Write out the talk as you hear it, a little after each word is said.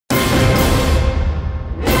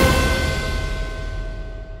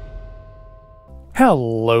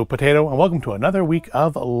Hello Potato, and welcome to another week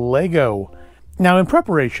of LEGO. Now, in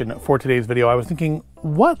preparation for today's video, I was thinking,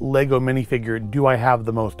 what LEGO minifigure do I have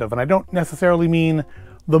the most of? And I don't necessarily mean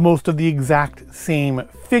the most of the exact same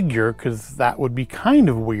figure, because that would be kind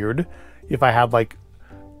of weird if I had like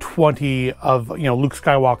 20 of, Luke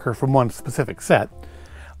Skywalker from one specific set.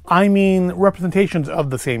 I mean representations of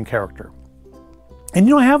the same character.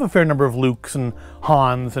 And I have a fair number of Lukes and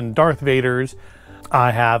Hans and Darth Vaders.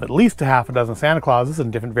 I have at least a half a dozen Santa Clauses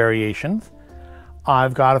in different variations.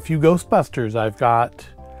 I've got a few Ghostbusters. I've got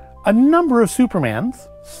a number of Supermans,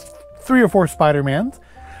 3 or 4 Spider-Mans.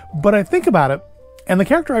 But I think about it, and the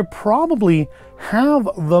character I probably have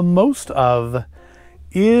the most of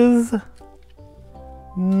is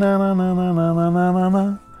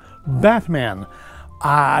Batman.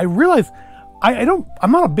 I realize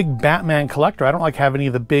I'm not a big Batman collector. I don't like have any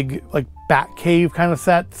of the big Batcave kind of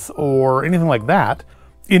sets or anything like that.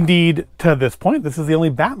 Indeed, to this point, this is the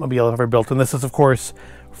only Batmobile I've ever built, and this is of course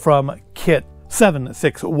from kit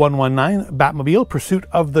 76119, Batmobile, Pursuit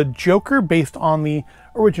of the Joker, based on the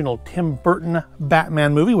original Tim Burton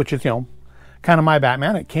Batman movie, which is, kind of my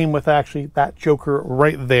Batman. It came with actually that Joker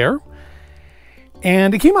right there.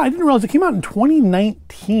 And it came out, I didn't realize it came out in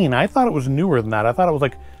 2019. I thought it was newer than that. I thought it was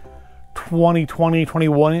like 2020,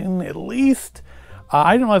 21 at least.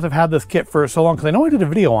 I didn't realize I've had this kit for so long, because I know I did a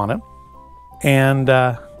video on it. And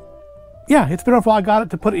yeah, it's been a while. I got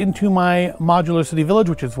it to put into my modular city village,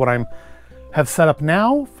 which is what I have set up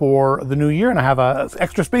now for the new year, and I have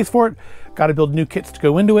extra space for it. Got to build new kits to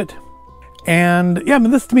go into it. And yeah, I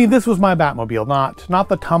mean, to me, this was my Batmobile, not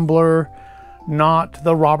the Tumbler, not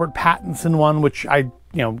the Robert Pattinson one, which I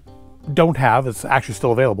don't have. It's actually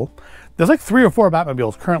still available. There's like 3 or 4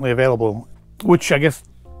 Batmobiles currently available, which I guess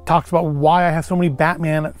talks about why I have so many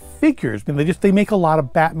Batman figures. I mean, they make a lot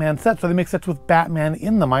of Batman sets, so they make sets with Batman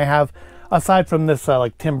in them. I have, aside from this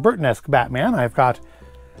like Tim Burton-esque Batman, I've got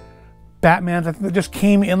Batmans, I think, that just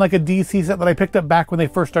came in like a DC set that I picked up back when they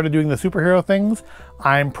first started doing the superhero things.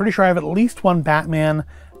 I'm pretty sure I have at least one Batman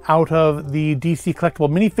out of the DC collectible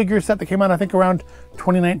minifigure set that came out, I think, around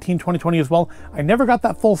 2019, 2020 as well. I never got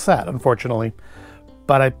that full set, unfortunately,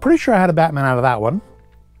 but I'm pretty sure I had a Batman out of that one.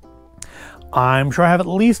 I'm sure I have at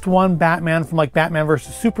least one Batman from like Batman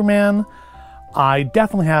vs. Superman. I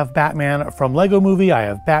definitely have Batman from LEGO Movie. I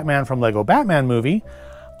have Batman from LEGO Batman Movie.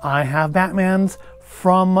 I have Batmans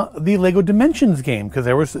from the LEGO Dimensions game, because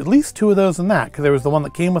there was at least 2 of those in that, because there was the one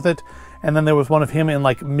that came with it, and then there was one of him in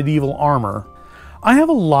like medieval armor. I have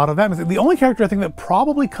a lot of Batmans. The only character I think that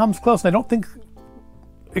probably comes close, and I don't think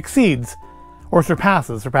exceeds, or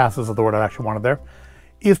surpasses is the word I actually wanted there,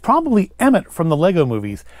 is probably Emmett from the LEGO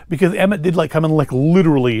movies, because Emmett did come in like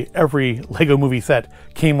literally every LEGO movie set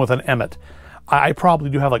came with an Emmett. I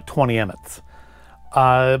probably do have like 20 Emmets.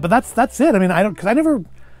 But that's it. I mean, I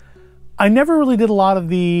never really did a lot of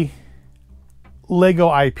the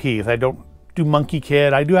LEGO IPs. I don't do Monkey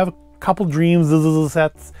Kid. I do have a couple Dreams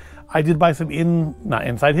sets. I did buy some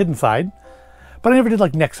Hidden Side, but I never did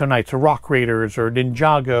like Nexo Knights or Rock Raiders or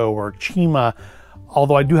Ninjago or Chima,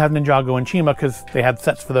 although I do have Ninjago and Chima because they had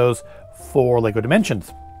sets for those for LEGO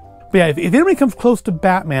Dimensions. But yeah, if anybody comes close to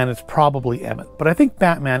Batman, it's probably Emmett. But I think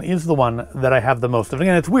Batman is the one that I have the most of.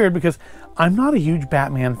 Again, it's weird because I'm not a huge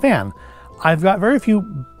Batman fan. I've got very few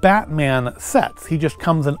Batman sets. He just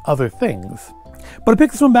comes in other things. But I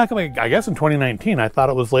picked this one back up, I guess, in 2019. I thought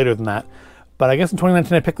it was later than that. But I guess in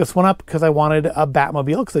 2019 I picked this one up because I wanted a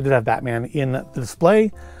Batmobile, because I did have Batman in the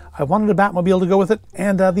display. I wanted a Batmobile to go with it,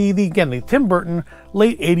 and the Tim Burton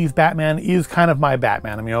late 80s Batman is kind of my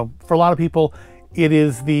Batman. I mean, for a lot of people, it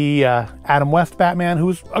is the Adam West Batman,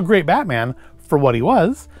 who's a great Batman for what he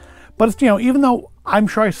was. But it's, even though I'm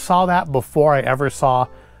sure I saw that before I ever saw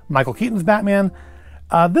Michael Keaton's Batman,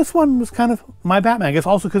 this one was kind of my Batman. I guess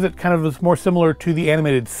also because it kind of was more similar to the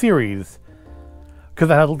animated series, because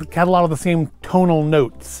it had a lot of the same tonal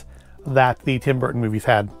notes that the Tim Burton movies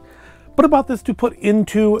had. But about this to put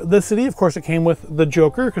into the city, of course, it came with the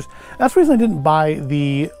Joker, because that's the reason I didn't buy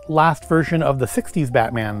the last version of the 60s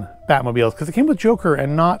Batmobiles, because it came with Joker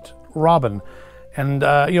and not Robin. And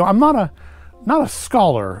I'm not a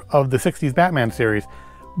scholar of the 60s Batman series,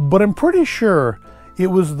 but I'm pretty sure it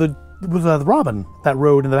was the Robin that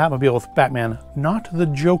rode in the Batmobile with Batman, not the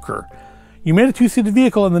Joker. You made a 2-seated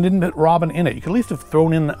vehicle and then didn't put Robin in it. You could at least have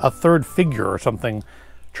thrown in a third figure or something,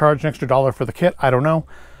 charged an extra $1 for the kit. I don't know.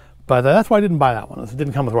 But that's why I didn't buy that one. It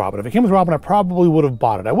didn't come with Robin. If it came with Robin, I probably would have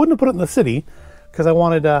bought it. I wouldn't have put it in the city because I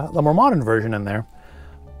wanted the more modern version in there,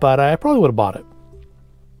 but I probably would have bought it.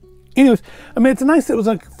 Anyways, I mean, it's nice. It was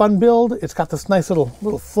a fun build. It's got this nice little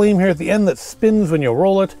flame here at the end that spins when you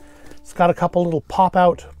roll it. It's got a couple little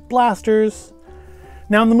pop-out blasters.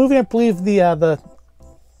 Now in the movie, I believe the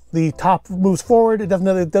top moves forward. It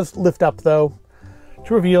does lift up though,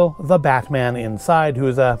 to reveal the Batman inside, who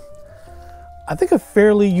is I think a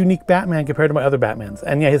fairly unique Batman compared to my other Batmans.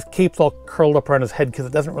 And yeah, his cape's all curled up around his head because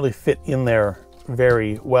it doesn't really fit in there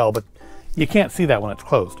very well, but you can't see that when it's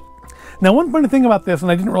closed. Now, one funny thing about this,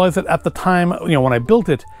 and I didn't realize it at the time, when I built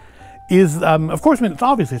it, is, of course,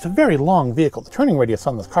 it's a very long vehicle. The turning radius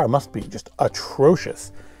on this car must be just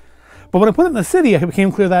atrocious. But when I put it in the city, it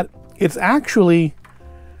became clear that it's actually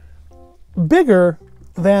bigger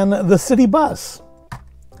than the city bus.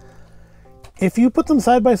 If you put them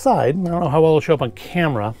side by side, I don't know how well it'll show up on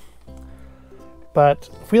camera, but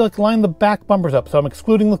if we line the back bumpers up, so I'm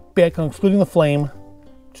excluding the back, I'm excluding the flame,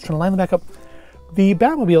 just trying to line the back up. The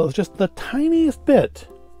Batmobile is just the tiniest bit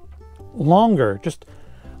longer, just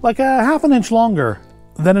like a half an inch longer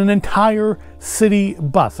than an entire city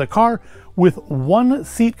bus. A car with one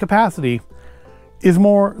seat capacity is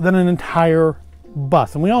more than an entire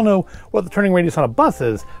bus. And we all know what the turning radius on a bus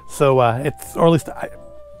is, so it's, or at least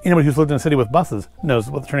anybody who's lived in a city with buses knows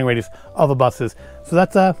what the turning radius of a bus is. So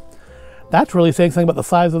that's really saying something about the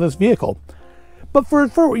size of this vehicle. But for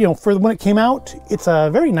when it came out, it's a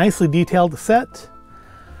very nicely detailed set.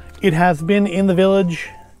 It has been in the village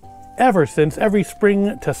ever since, every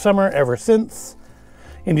spring to summer ever since.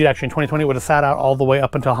 Indeed, actually in 2020 it would have sat out all the way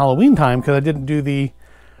up until Halloween time because I didn't do the,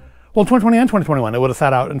 well, 2020 and 2021 it would have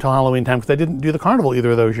sat out until Halloween time because I didn't do the carnival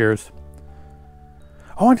either of those years.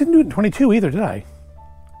 Oh, I didn't do it in 22 either, did I?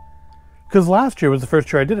 Because last year was the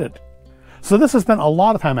first year I did it. So this has spent a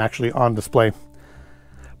lot of time actually on display.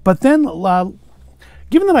 But then,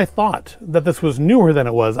 given that I thought that this was newer than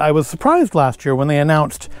it was, I was surprised last year when they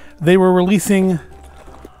announced they were releasing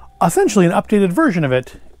essentially an updated version of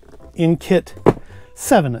it in kit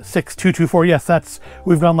 76224. Yes,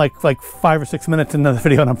 we've gone like 5 or 6 minutes into the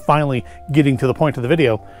video and I'm finally getting to the point of the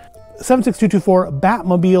video. 76224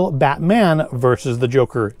 Batmobile Batman versus the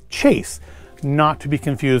Joker Chase. Not to be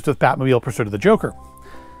confused with Batmobile Pursuit of the Joker.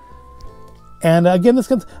 And again,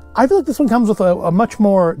 I feel like this one comes with a much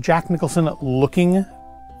more Jack Nicholson looking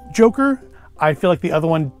Joker. I feel like the other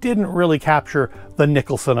one didn't really capture the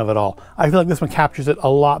Nicholson of it all. I feel like this one captures it a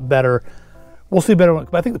lot better. We'll see better,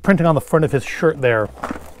 but I think the printing on the front of his shirt there,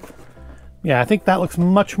 yeah, I think that looks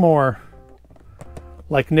much more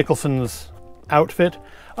like Nicholson's outfit.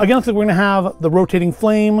 Again, looks like we're going to have the rotating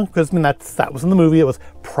flame, because that was in the movie. It was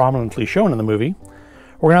prominently shown in the movie.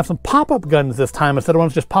 We're going to have some pop-up guns this time. Instead of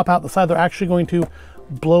ones just pop out the side, they're actually going to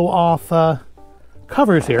blow off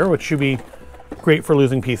covers here, which should be great for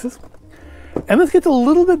losing pieces. And this gets a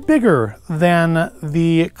little bit bigger than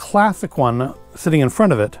the classic one sitting in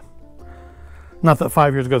front of it. Not that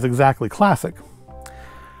 5 years ago is exactly classic.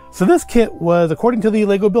 So this kit was, according to the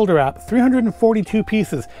LEGO Builder app, 342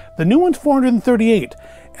 pieces. The new one's 438.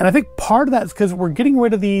 And I think part of that is because we're getting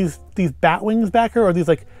rid of these bat wings back here, or these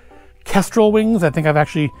like Kestrel wings. I think I've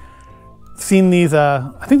actually seen these,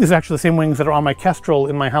 I think these are actually the same wings that are on my Kestrel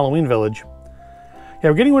in my Halloween village. Yeah,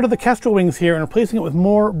 we're getting rid of the Kestrel wings here and replacing it with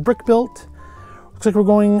more brick built. Looks like we're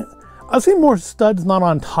going, I'll say more studs not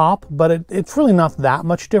on top, but it's really not that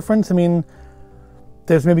much difference. I mean,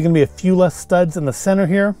 there's maybe going to be a few less studs in the center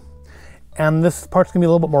here. And this part's going to be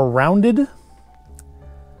a little bit more rounded.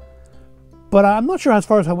 But I'm not sure as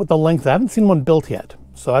far as what the length is. I haven't seen one built yet,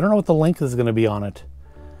 so I don't know what the length is going to be on it.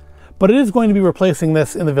 But it is going to be replacing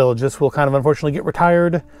this in the village. This will kind of unfortunately get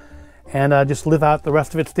retired and just live out the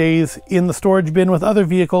rest of its days in the storage bin with other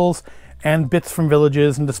vehicles and bits from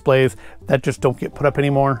villages and displays that just don't get put up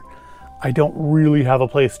anymore. I don't really have a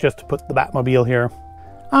place just to put the Batmobile here.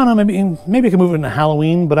 I don't know, maybe I can move it into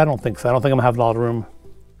Halloween, but I don't think so. I don't think I'm gonna have a lot of room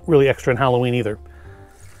really extra in Halloween either.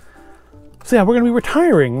 So yeah, we're gonna be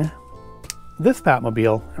retiring this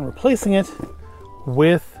Batmobile and replacing it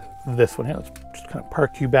with this one here. Let's just kind of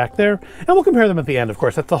park you back there. And we'll compare them at the end, of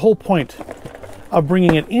course. That's the whole point of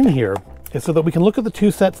bringing it in here, is so that we can look at the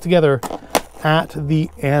two sets together at the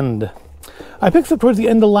end. I picked this up towards the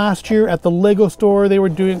end of last year at the LEGO store. They were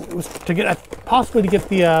doing, it was to get, possibly to get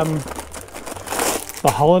the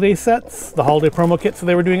holiday sets, the holiday promo kits that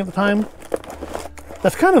they were doing at the time.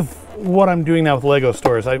 That's kind of what I'm doing now with LEGO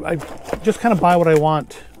stores. I just kind of buy what I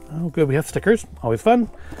want. Oh good, we have stickers, always fun.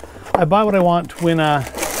 I buy what I want when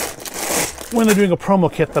they're doing a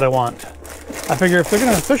promo kit that I want. I figure if they're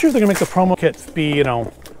gonna, especially if they're gonna make the promo kits be, you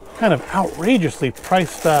know, kind of outrageously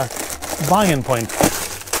priced buy-in points.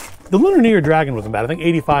 The Lunar New Year Dragon wasn't bad. I think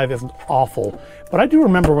 85 isn't awful. But I do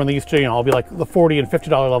remember when they used to, you know, I'll be like the $40 and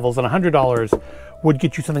 $50 levels, and $100 would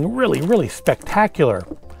get you something really, really spectacular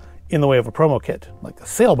in the way of a promo kit, like a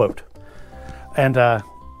sailboat. And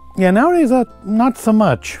yeah, nowadays, not so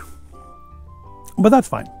much. but that's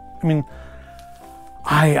fine. I mean,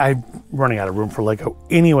 I'm running out of room for Lego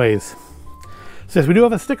anyways. So yes, we do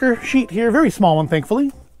have a sticker sheet here, very small one,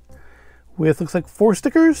 thankfully, with looks like 4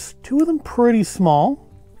 stickers, 2 of them pretty small.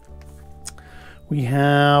 We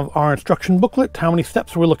have our instruction booklet. How many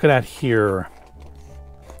steps are we looking at here?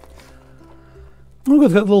 Look,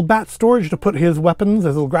 it's got a little bat storage to put his weapons,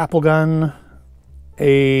 his little grapple gun,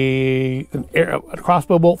 a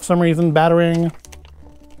crossbow bolt for some reason, battering.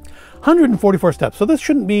 144 steps. So this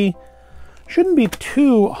shouldn't be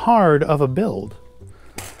too hard of a build.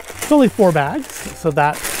 It's only 4 bags, so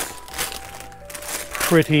that's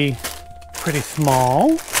pretty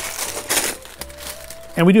small.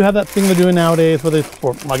 And we do have that thing they're doing nowadays, well,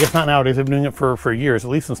 I guess not nowadays, they've been doing it for years,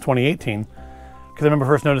 at least since 2018. Because I remember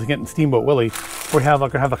first noticing it in Steamboat Willie, where we have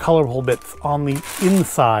the colorful bits on the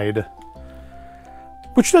inside,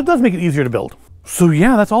 which does make it easier to build. So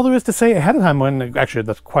yeah, that's all there is to say ahead of time. When actually,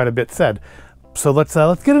 that's quite a bit said. So let's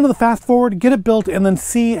get into the fast forward, get it built, and then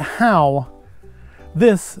see how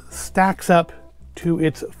this stacks up to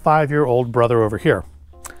its 5-year-old brother over here.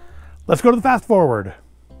 Let's go to the fast forward.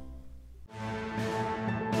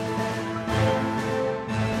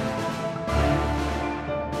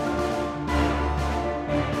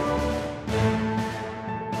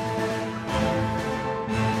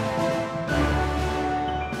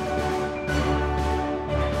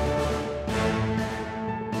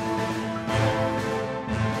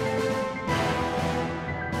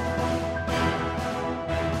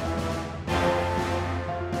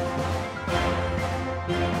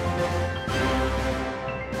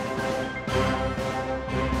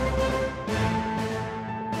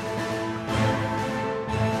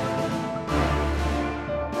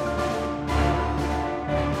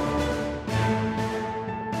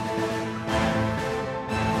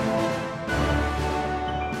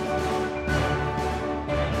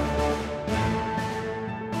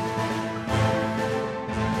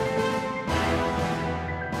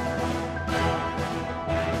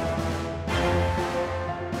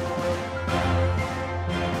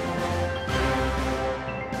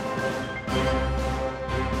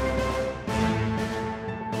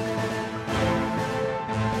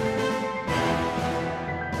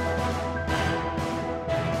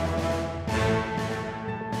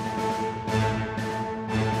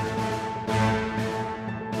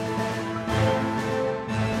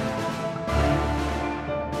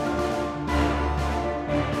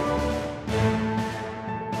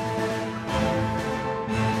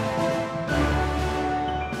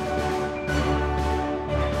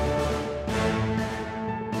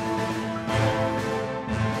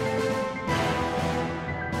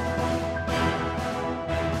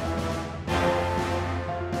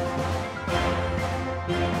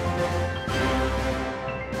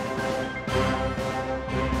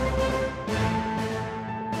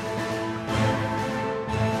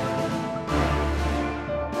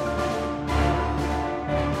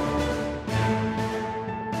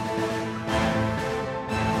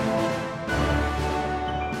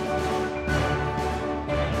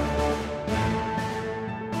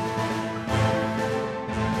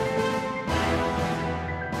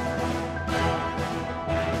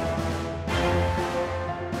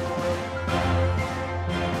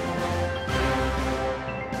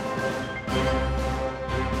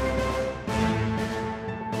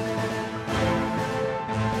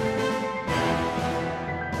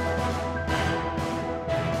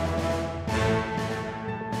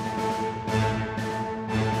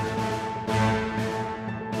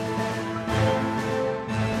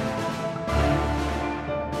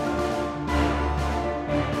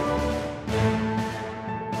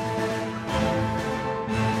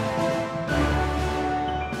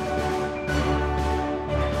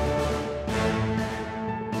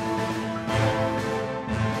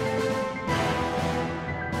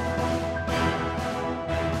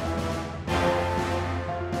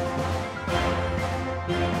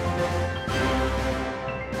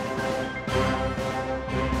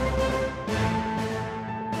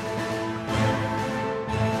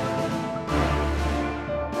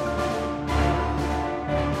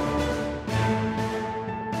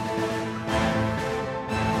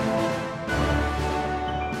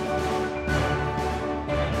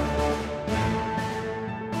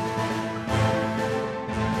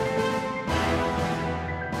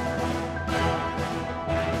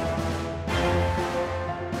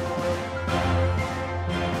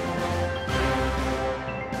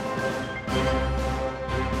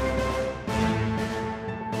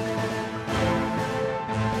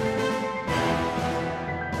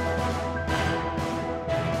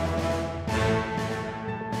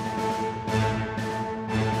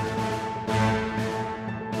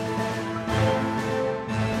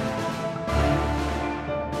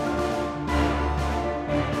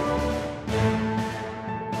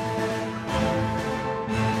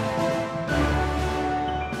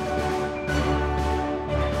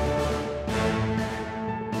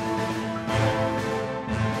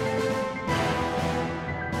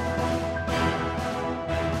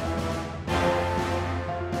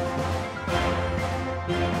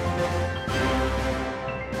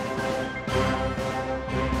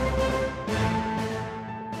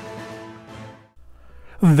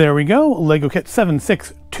 There we go. LEGO Kit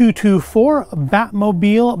 76224,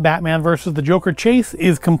 Batmobile, Batman versus the Joker chase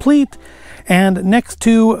is complete. And next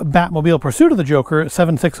to Batmobile Pursuit of the Joker,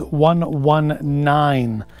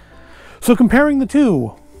 76119. So comparing the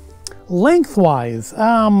two, lengthwise,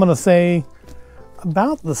 I'm going to say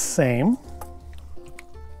about the same.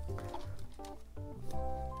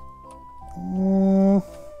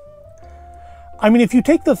 I mean, if you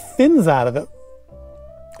take the fins out of it,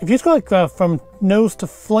 if you just go like from nose to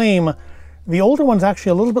flame, the older one's actually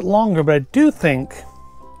a little bit longer, but I do think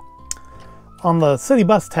on the city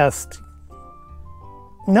bus test,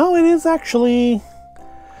 no, it is actually,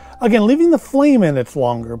 again, leaving the flame in, it's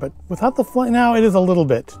longer, but without the flame, now it is a little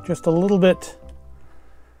bit, just a little bit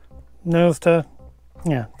nose to,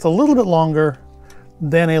 yeah, it's a little bit longer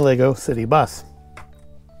than a LEGO city bus.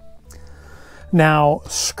 Now,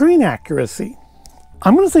 screen accuracy.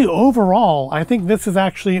 I'm going to say overall, I think this is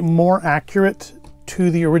actually more accurate to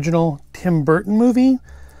the original Tim Burton movie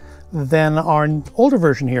than our older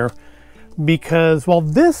version here. Because while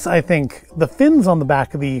this, I think, the fins on the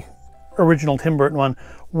back of the original Tim Burton one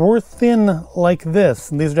were thin like this,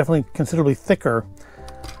 and these are definitely considerably thicker,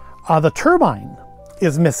 the turbine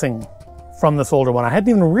is missing from this older one. I hadn't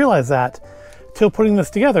even realized that till putting this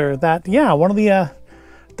together, that, yeah, one of the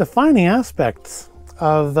defining aspects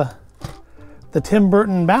of the Tim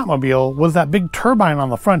Burton Batmobile was that big turbine on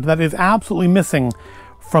the front that is absolutely missing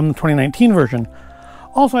from the 2019 version.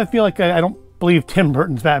 Also, I feel like I don't believe Tim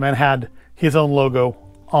Burton's Batman had his own logo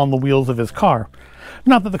on the wheels of his car.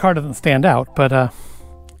 Not that the car doesn't stand out, but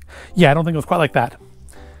yeah, I don't think it was quite like that.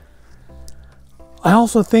 I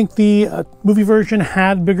also think the movie version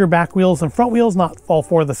had bigger back wheels than front wheels, not all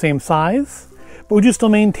four the same size, but would you still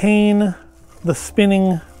maintain the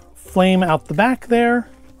spinning flame out the back there?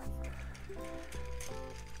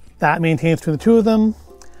 That maintains between the two of them.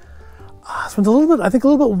 This one's a little bit, I think, a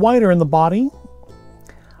little bit wider in the body.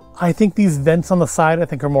 I think these vents on the side, I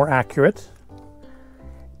think, are more accurate.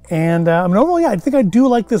 And I mean, overall, yeah, I think I do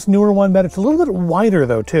like this newer one better. It's a little bit wider,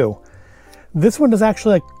 though, too. This one does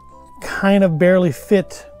actually, like, kind of barely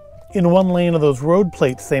fit in one lane of those road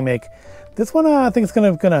plates they make. This one, I think it's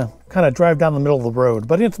gonna kind of drive down the middle of the road.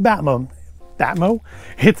 But it's it's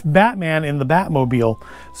Batman in the Batmobile.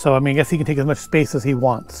 So, I mean, I guess he can take as much space as he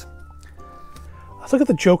wants. Let's look at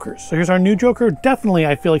the Jokers. So here's our new Joker. Definitely,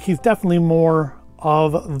 I feel like he's definitely more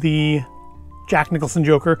of the Jack Nicholson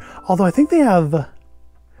Joker. Although I think they have... Now,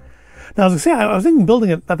 I was thinking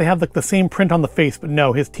building it that they have like the same print on the face, but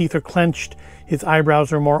no, his teeth are clenched, his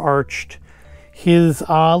eyebrows are more arched, his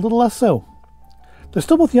a little less so. They're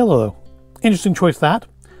still both yellow, though. Interesting choice, that.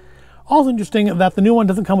 Also interesting that the new one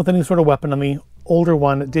doesn't come with any sort of weapon, and the older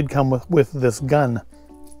one did come with this gun,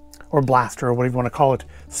 or blaster, or whatever you want to call it,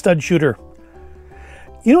 stud shooter.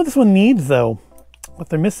 You know what this one needs, though? What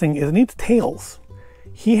they're missing is it needs tails.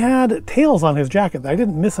 He had tails on his jacket. I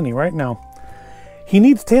didn't miss any right now. He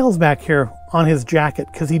needs tails back here on his jacket,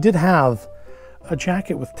 because he did have a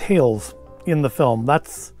jacket with tails in the film.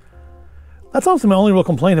 That's honestly my only real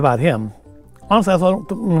complaint about him. Honestly, I don't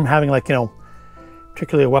remember having, like, you know,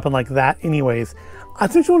 particularly a weapon like that anyways. I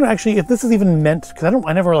just wonder, actually, if this is even meant, because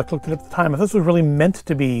I never like looked at it at the time, if this was really meant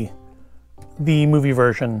to be the movie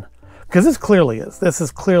version. Because this clearly is. This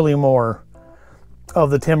is clearly more of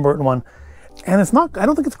the Tim Burton one. And it's not, I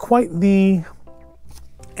don't think it's quite the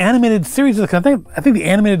animated series. I think the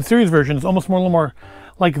animated series version is almost more, a little more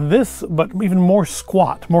like this, but even more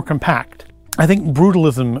squat, more compact. I think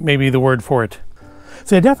brutalism may be the word for it.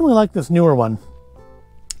 So I definitely like this newer one.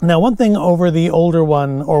 Now, one thing over the older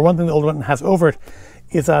one, or one thing the older one has over it,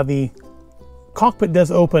 is the cockpit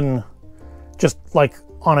does open just like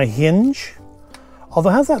on a hinge. Although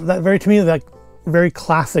it has that very, to me, that very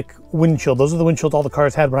classic windshield. Those are the windshields all the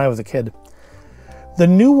cars had when I was a kid. The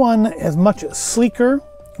new one is much sleeker,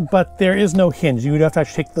 but there is no hinge. You would have to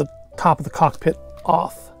actually take the top of the cockpit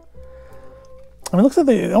off. I mean,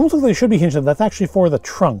 it almost looks like they should be hinged. That's actually for the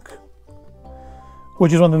trunk,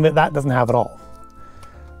 which is one thing that doesn't have at all.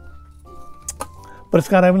 But it's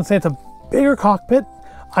got, I wouldn't say it's a bigger cockpit.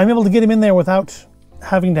 I'm able to get him in there without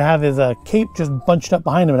having to have his cape just bunched up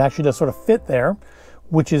behind him. It actually does sort of fit there,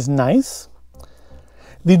 which is nice.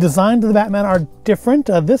 The designs of the Batman are different.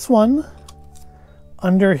 This one,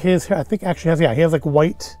 under his hair, I think actually has, yeah, he has like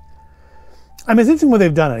white. I mean, it's interesting what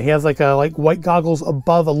they've done it. He has like white goggles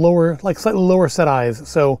above a lower, like slightly lower set eyes.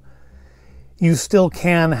 So you still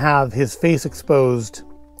can have his face exposed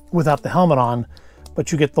without the helmet on,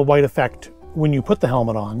 but you get the white effect when you put the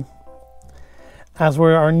helmet on. As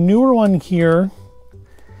where our newer one here,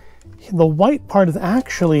 the white part is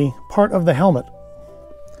actually part of the helmet.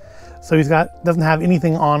 So doesn't have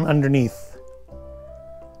anything on underneath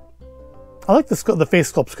I like the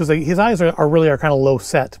face sculpts because his eyes are really kind of low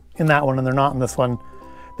set in that one, and they're not in this one.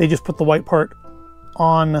 They just put the white part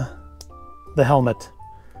on the helmet.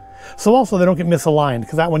 So also they don't get misaligned,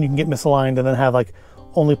 because that one you can get misaligned and then have like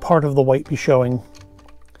only part of the white be showing.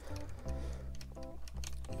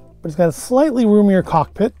 But it's got a slightly roomier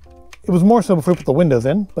cockpit. It was more so before we put the windows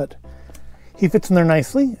in, but he fits in there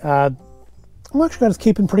nicely. I actually got his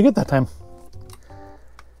cape in pretty good that time.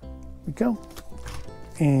 There we go.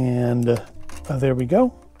 And there we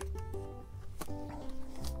go.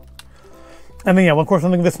 And then, yeah, well, of course,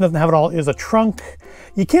 something this doesn't have at all is a trunk.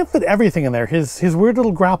 You can't fit everything in there. His weird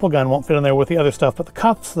little grapple gun won't fit in there with the other stuff, but the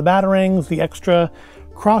cuffs, the batarangs, the extra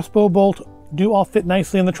crossbow bolt do all fit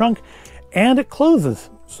nicely in the trunk, and it closes.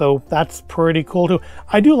 So that's pretty cool too.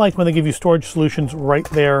 I do like when they give you storage solutions right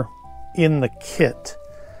there in the kit,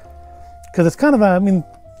 because it's kind of I mean,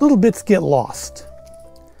 little bits get lost.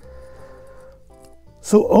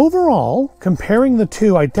 So overall, comparing the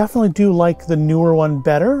two, I definitely do like the newer one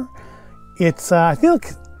better. It's, I feel like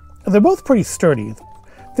they're both pretty sturdy.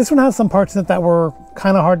 This one has some parts in it that were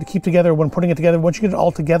kind of hard to keep together when putting it together. Once you get it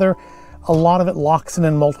all together, a lot of it locks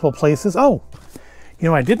in multiple places. Oh, you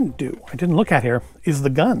know what I didn't look at here, is the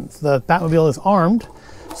guns. The Batmobile is armed.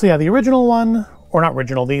 So yeah, the original one, or not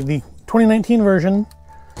original, the 2019 version,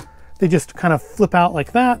 they just kind of flip out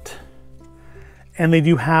like that. And they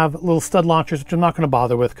do have little stud launchers, which I'm not going to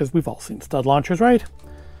bother with because we've all seen stud launchers, right?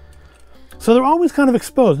 So they're always kind of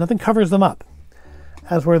exposed. Nothing covers them up.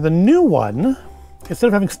 As where the new one, instead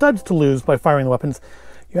of having studs to lose by firing the weapons,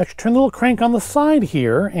 you actually turn the little crank on the side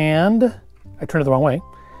here, and I turned it the wrong way.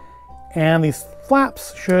 And these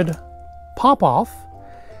flaps should pop off,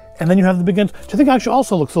 and then you have the big guns, which I think actually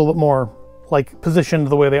also looks a little bit more like positioned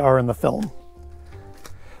the way they are in the film.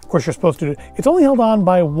 Of course, you're supposed to do, it's only held on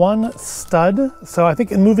by one stud, so I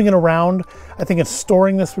think in moving it around, I think it's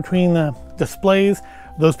storing this between the displays.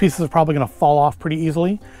 Those pieces are probably going to fall off pretty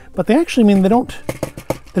easily, but they actually, I mean, they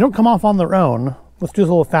don't come off on their own. Let's do this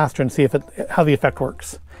a little faster and see if how the effect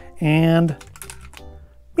works. And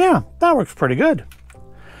yeah, that works pretty good.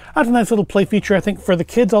 That's a nice little play feature, I think, for the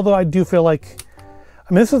kids, although I do feel like,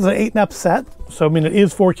 I mean, this is an 8-and-up set, so I mean, it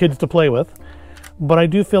is for kids to play with, but I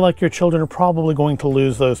do feel like your children are probably going to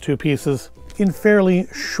lose those two pieces in fairly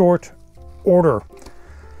short order.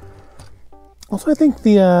 Also, I think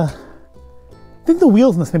the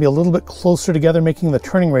wheels in this may be a little bit closer together, making the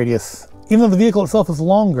turning radius, even though the vehicle itself is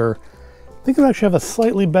longer, I think it actually have a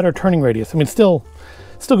slightly better turning radius. I mean, still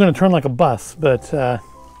going to turn like a bus, but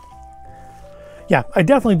yeah, I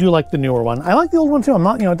definitely do like the newer one. I like the old one too. I'm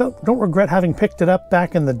not, you know, don't regret having picked it up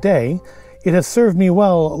back in the day. It has served me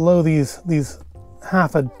well, lo these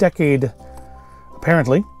half a decade,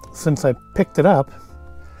 apparently, since I picked it up.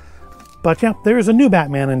 But yeah, there is a new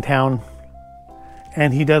Batman in town,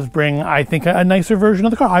 and he does bring, I think, a nicer version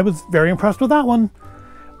of the car. I was very impressed with that one,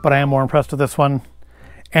 but I am more impressed with this one,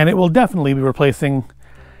 and it will definitely be replacing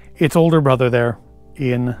its older brother there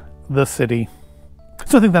in the city.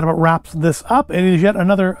 So I think that about wraps this up. It is yet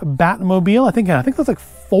another Batmobile. I think there's like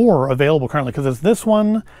 4 available currently, because there's this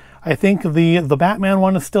one. I think the Batman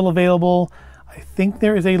one is still available. I think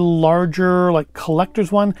there is a larger like collector's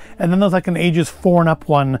one, and then there's like an ages 4 and up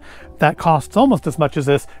one that costs almost as much as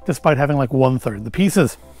this, despite having like 1/3 the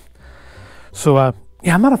pieces. So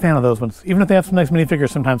yeah, I'm not a fan of those ones. Even if they have some nice minifigures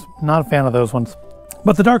sometimes, not a fan of those ones.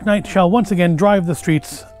 But the Dark Knight shall once again drive the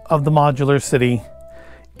streets of the modular city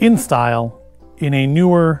in style, in a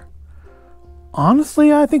newer,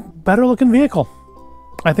 honestly, I think better looking vehicle.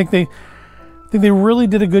 I think they really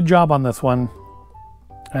did a good job on this one.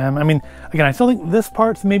 I mean, again, I still think this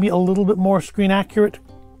part's maybe a little bit more screen accurate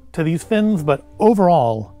to these fins, but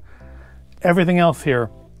overall, everything else here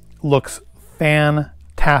looks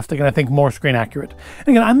fantastic, and I think more screen accurate. And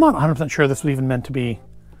again, I'm not 100% sure this was even meant to be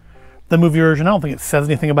the movie version. I don't think it says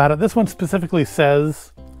anything about it. This one specifically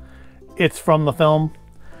says it's from the film.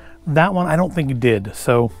 That one I don't think it did,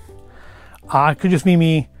 so it could just be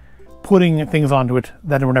me putting things onto it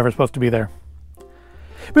that were never supposed to be there.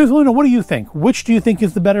 But what do you think? Which do you think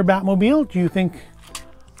is the better Batmobile? Do you think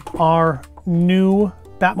our new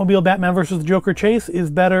Batmobile Batman versus the Joker chase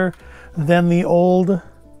is better than the old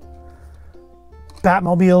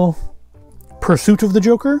Batmobile Pursuit of the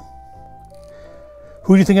Joker?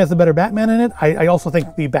 Who do you think has the better Batman in it? I also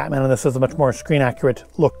think the Batman in this has a much more screen accurate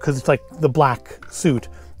look, because it's like the black suit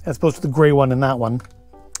as opposed to the gray one in that one.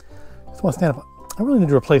 I just want to stand up. I really need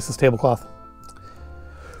to replace this tablecloth.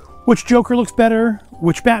 Which Joker looks better?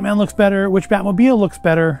 Which Batman looks better? Which Batmobile looks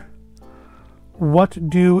better? What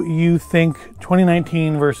do you think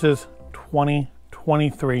 2019 versus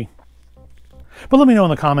 2023? But let me know in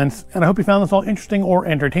the comments, and I hope you found this all interesting or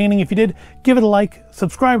entertaining. If you did, give it a like,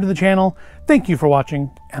 subscribe to the channel. Thank you for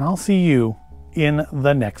watching, and I'll see you in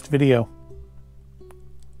the next video.